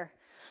share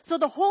so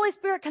the Holy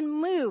Spirit can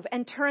move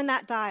and turn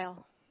that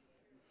dial.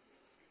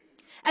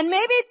 And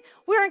maybe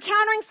we're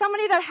encountering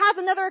somebody that has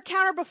another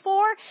encounter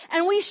before,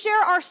 and we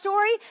share our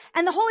story,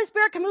 and the Holy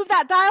Spirit can move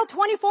that dial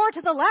 24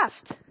 to the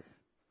left.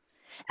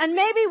 And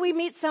maybe we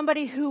meet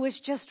somebody who is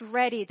just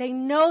ready. They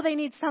know they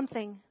need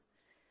something.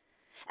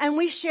 and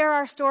we share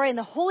our story, and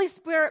the Holy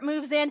Spirit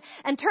moves in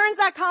and turns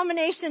that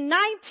combination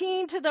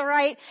 19 to the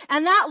right,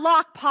 and that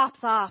lock pops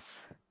off.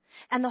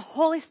 And the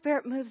Holy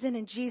Spirit moves in,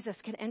 and Jesus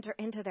can enter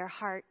into their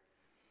heart.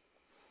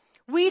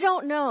 We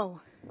don't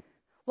know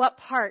what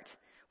part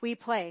we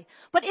play.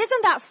 But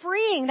isn't that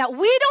freeing that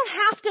we don't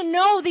have to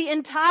know the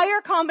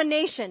entire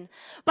combination?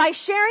 By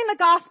sharing the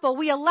gospel,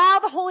 we allow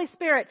the Holy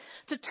Spirit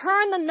to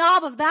turn the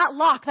knob of that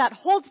lock that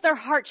holds their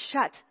heart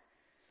shut.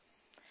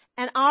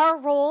 And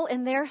our role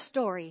in their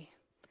story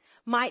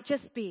might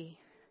just be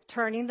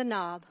turning the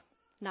knob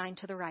 9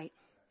 to the right.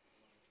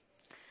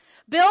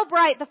 Bill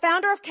Bright, the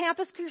founder of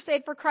Campus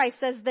Crusade for Christ,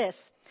 says this: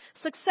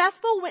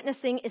 successful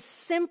witnessing is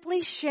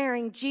simply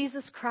sharing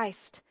Jesus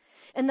Christ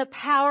in the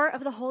power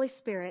of the Holy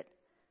Spirit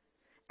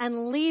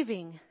and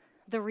leaving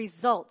the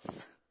results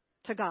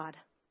to God.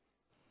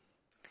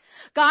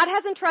 God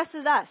has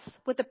entrusted us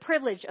with the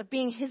privilege of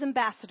being His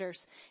ambassadors,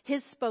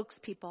 His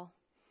spokespeople.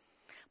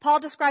 Paul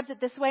describes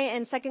it this way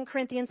in 2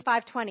 Corinthians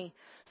 5:20.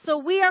 So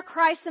we are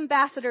Christ's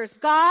ambassadors.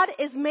 God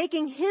is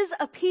making His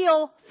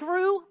appeal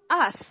through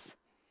us.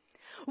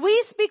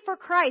 We speak for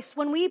Christ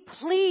when we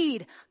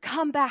plead,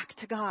 come back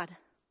to God.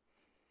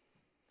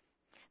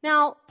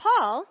 Now,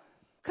 Paul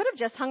could have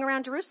just hung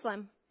around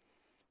Jerusalem,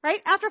 right?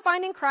 After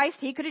finding Christ,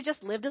 he could have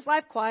just lived his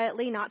life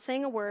quietly, not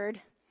saying a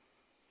word.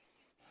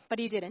 But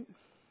he didn't.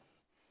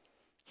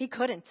 He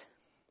couldn't.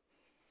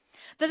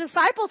 The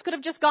disciples could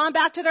have just gone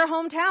back to their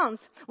hometowns,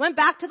 went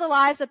back to the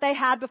lives that they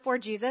had before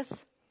Jesus.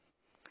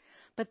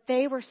 But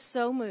they were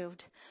so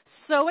moved,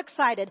 so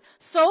excited,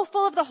 so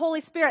full of the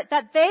Holy Spirit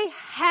that they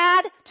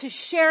had to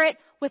share it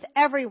with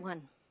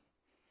everyone.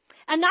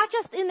 And not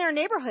just in their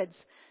neighborhoods,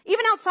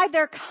 even outside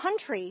their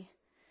country.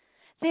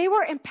 They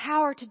were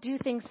empowered to do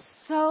things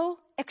so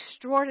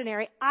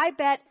extraordinary, I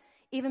bet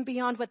even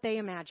beyond what they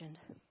imagined.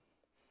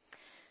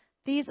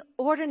 These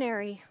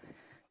ordinary,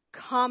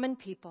 common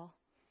people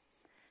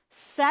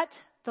set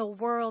the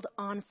world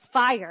on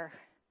fire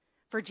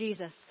for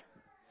Jesus.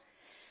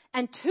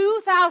 And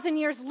 2,000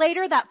 years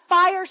later, that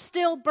fire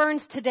still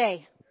burns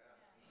today.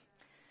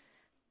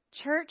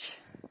 Church,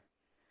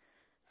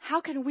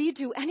 how can we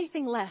do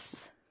anything less?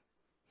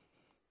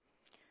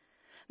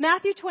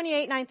 Matthew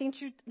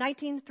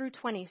 28:19 through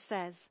 20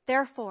 says,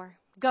 therefore,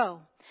 go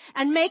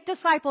and make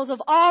disciples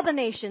of all the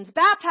nations,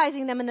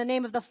 baptizing them in the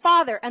name of the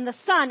Father and the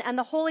Son and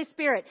the Holy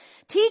Spirit.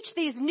 Teach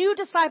these new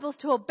disciples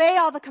to obey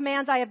all the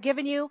commands I have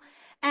given you,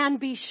 and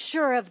be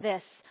sure of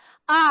this: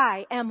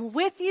 I am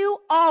with you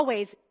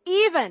always,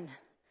 even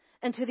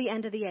unto the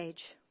end of the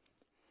age.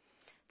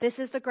 This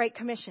is the Great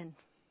Commission.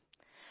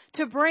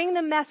 To bring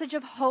the message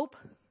of hope,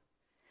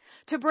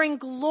 to bring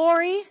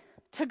glory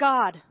to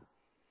God.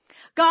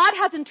 God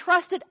has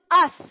entrusted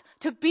us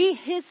to be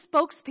His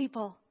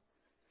spokespeople.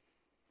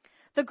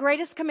 The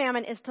greatest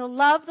commandment is to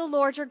love the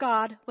Lord your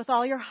God with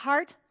all your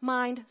heart,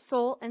 mind,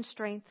 soul, and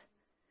strength.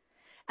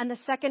 And the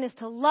second is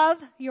to love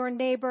your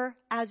neighbor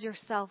as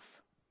yourself.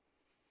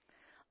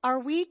 Are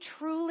we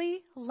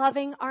truly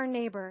loving our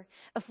neighbor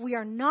if we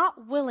are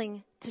not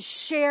willing to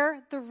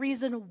share the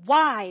reason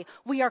why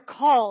we are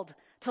called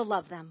to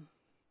love them?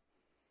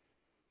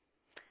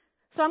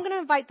 So I'm going to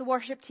invite the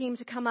worship team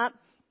to come up.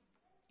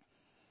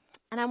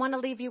 And I want to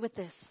leave you with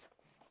this.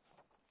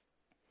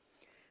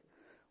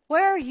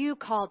 Where are you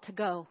called to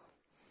go?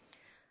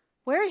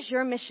 Where is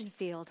your mission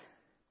field?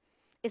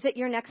 Is it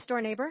your next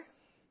door neighbor?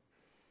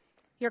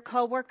 Your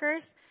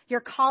coworkers? Your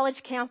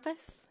college campus?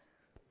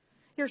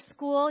 Your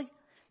school?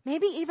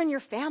 Maybe even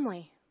your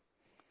family?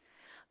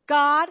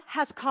 God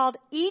has called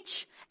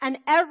each and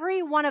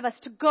every one of us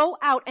to go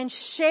out and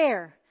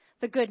share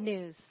the good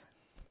news.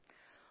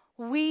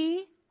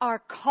 We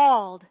are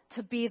called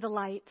to be the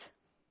light.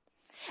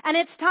 And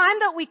it's time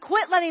that we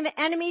quit letting the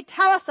enemy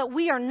tell us that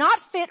we are not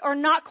fit or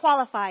not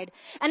qualified.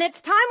 And it's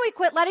time we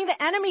quit letting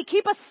the enemy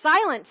keep us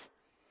silent.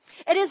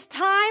 It is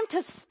time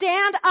to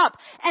stand up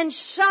and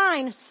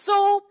shine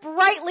so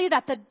brightly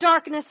that the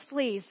darkness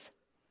flees.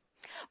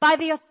 By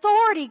the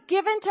authority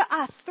given to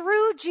us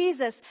through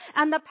Jesus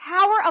and the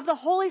power of the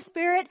Holy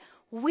Spirit,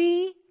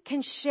 we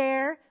can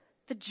share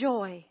the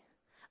joy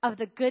of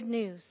the good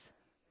news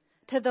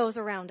to those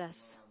around us.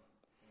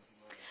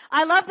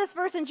 I love this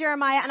verse in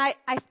Jeremiah, and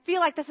I feel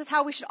like this is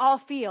how we should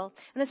all feel.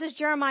 And this is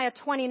Jeremiah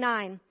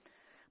 29.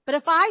 But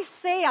if I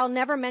say I'll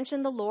never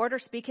mention the Lord or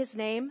speak His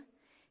name,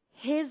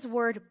 His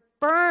word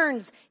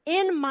burns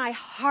in my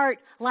heart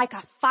like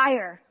a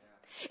fire.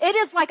 It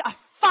is like a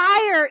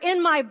fire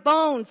in my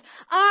bones.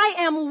 I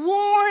am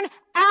worn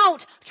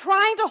out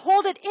trying to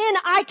hold it in.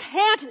 I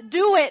can't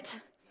do it.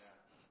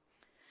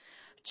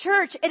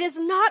 Church, it is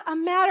not a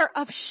matter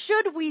of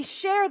should we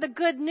share the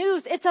good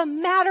news. It's a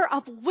matter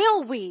of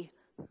will we.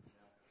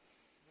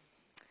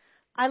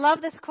 I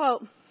love this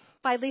quote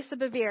by Lisa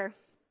Bevere.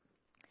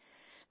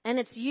 And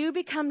it's, you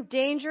become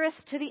dangerous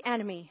to the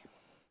enemy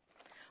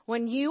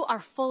when you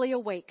are fully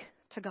awake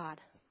to God.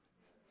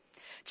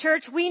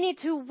 Church, we need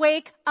to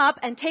wake up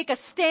and take a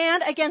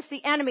stand against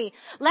the enemy.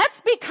 Let's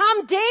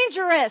become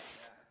dangerous.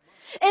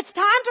 It's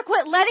time to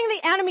quit letting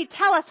the enemy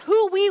tell us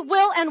who we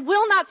will and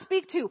will not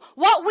speak to,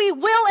 what we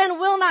will and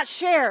will not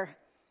share.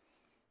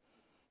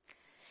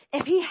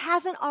 If he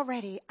hasn't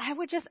already, I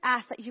would just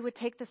ask that you would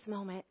take this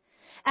moment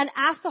and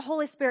ask the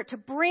Holy Spirit to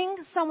bring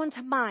someone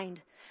to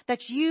mind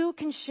that you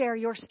can share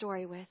your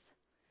story with.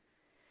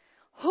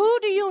 Who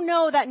do you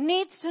know that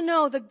needs to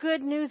know the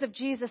good news of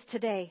Jesus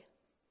today?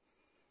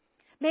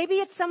 Maybe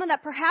it's someone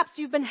that perhaps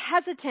you've been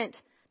hesitant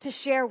to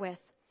share with.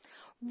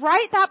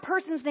 Write that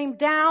person's name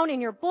down in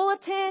your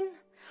bulletin.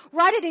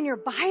 Write it in your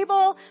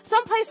Bible,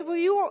 someplace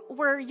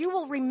where you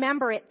will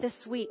remember it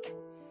this week.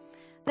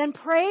 Then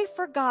pray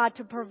for God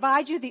to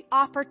provide you the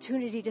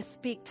opportunity to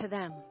speak to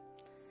them.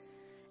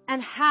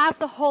 And have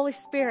the Holy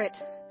Spirit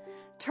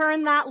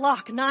turn that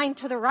lock 9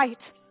 to the right.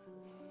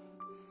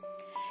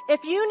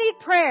 If you need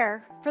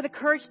prayer for the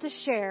courage to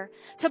share,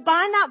 to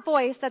bind that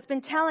voice that's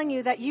been telling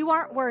you that you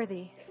aren't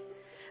worthy,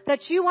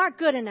 that you aren't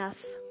good enough,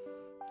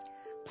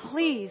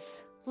 please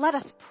let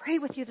us pray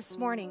with you this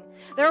morning.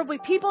 There will be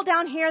people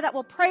down here that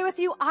will pray with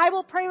you. I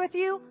will pray with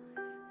you.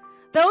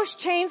 Those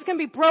chains can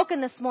be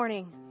broken this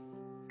morning.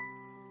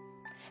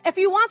 If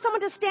you want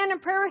someone to stand in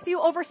prayer with you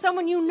over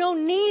someone you know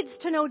needs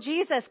to know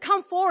Jesus,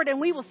 come forward and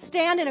we will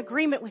stand in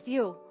agreement with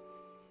you.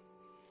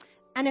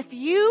 And if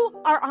you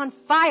are on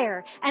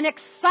fire and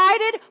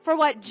excited for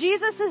what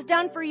Jesus has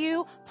done for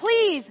you,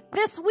 please,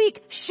 this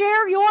week,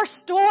 share your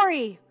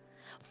story.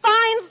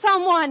 Find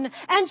someone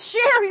and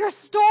share your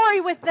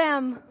story with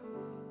them.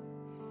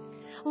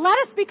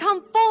 Let us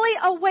become fully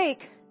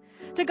awake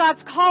to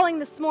God's calling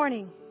this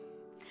morning.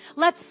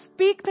 Let's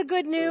speak the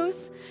good news,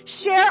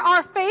 share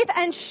our faith,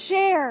 and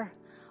share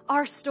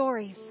our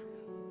stories.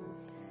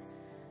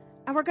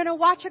 And we're going to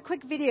watch a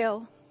quick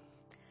video.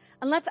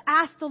 And let's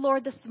ask the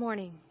Lord this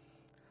morning,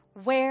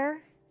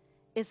 where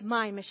is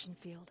my mission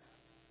field?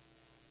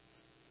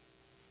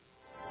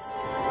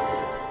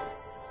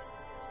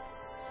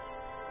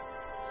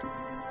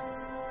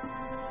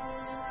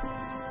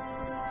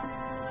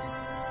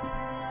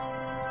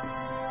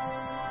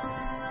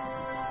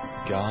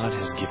 God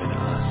has given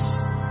us,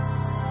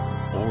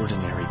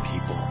 ordinary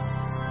people,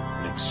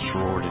 an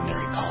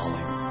extraordinary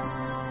calling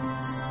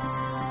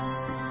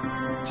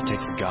to take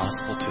the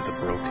gospel to the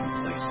broken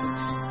places,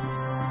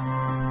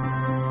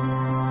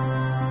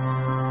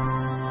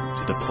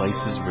 to the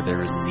places where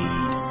there is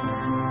need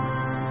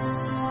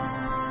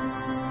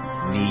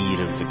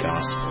of the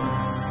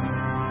gospel.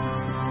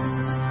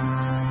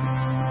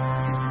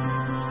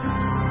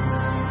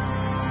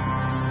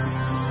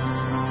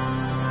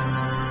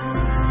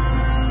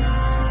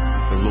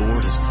 The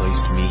Lord has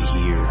placed me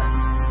here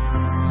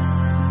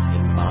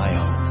in my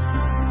home,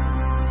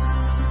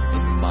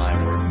 in my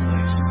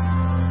workplace,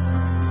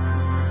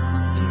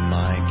 in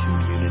my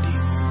community,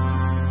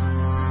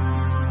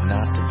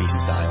 not to be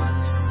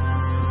silent,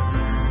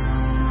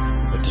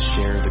 but to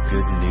share the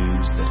good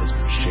news that has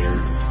been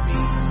shared with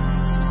me.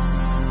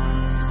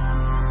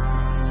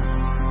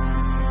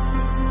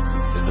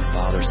 As the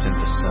Father sent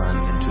the Son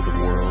into the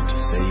world to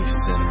save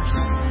sinners,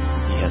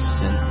 He has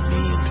sent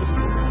me into the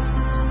world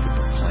to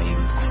proclaim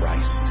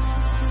Christ.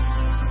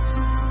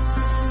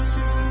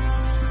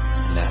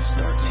 And that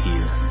starts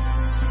here.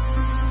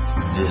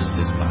 This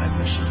is my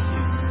mission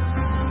field.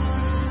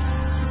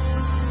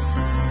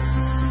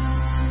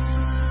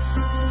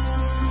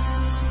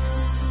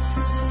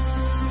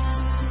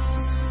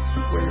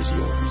 Where's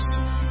yours?